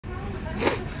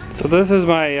So this is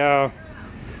my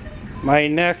my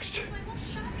next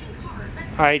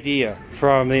idea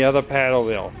from the other paddle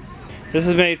wheel. This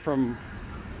is made from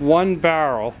one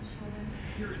barrel,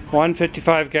 one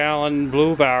 55-gallon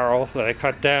blue barrel that I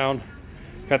cut down,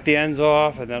 cut the ends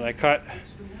off, and then I cut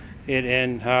it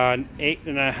in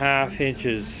 8.5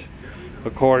 inches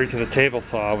according to the table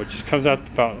saw, which comes out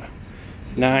to about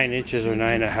 9 inches or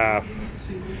 9.5,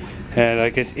 and I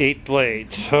get 8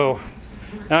 blades. So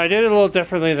now I did it a little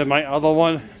differently than my other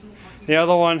one. The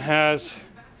other one has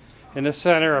in the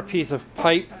center a piece of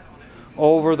pipe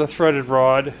over the threaded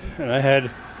rod, and I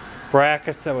had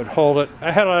brackets that would hold it.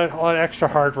 I had a lot of extra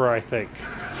hardware, I think.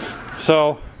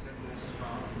 So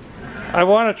I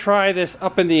want to try this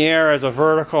up in the air as a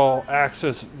vertical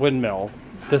axis windmill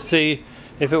to see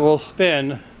if it will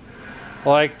spin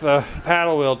like the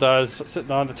paddle wheel does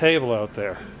sitting on the table out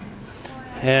there.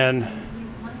 And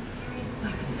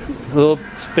little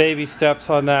baby steps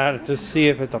on that to see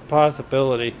if it's a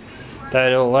possibility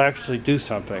that it'll actually do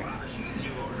something.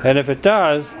 And if it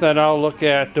does, then I'll look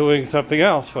at doing something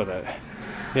else with it.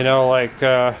 You know, like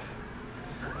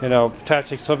you know,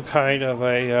 attaching some kind of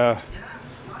a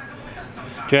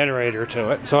generator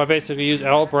to it. So I basically use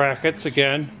L brackets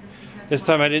again. This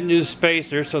time I didn't use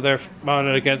spacers, so they're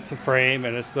mounted against the frame,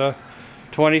 and it's the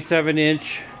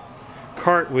 27-inch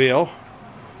cartwheel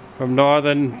from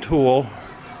Northern Tool.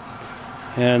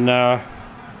 And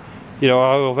you know,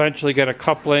 I'll eventually get a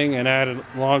coupling and add a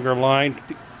longer line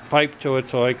pipe to it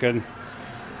so I can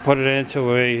put it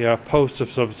into a post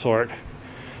of some sort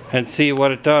and see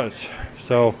what it does.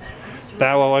 So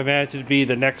that will, I imagine, be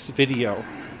the next video.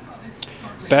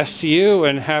 Best to you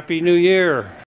and Happy New Year.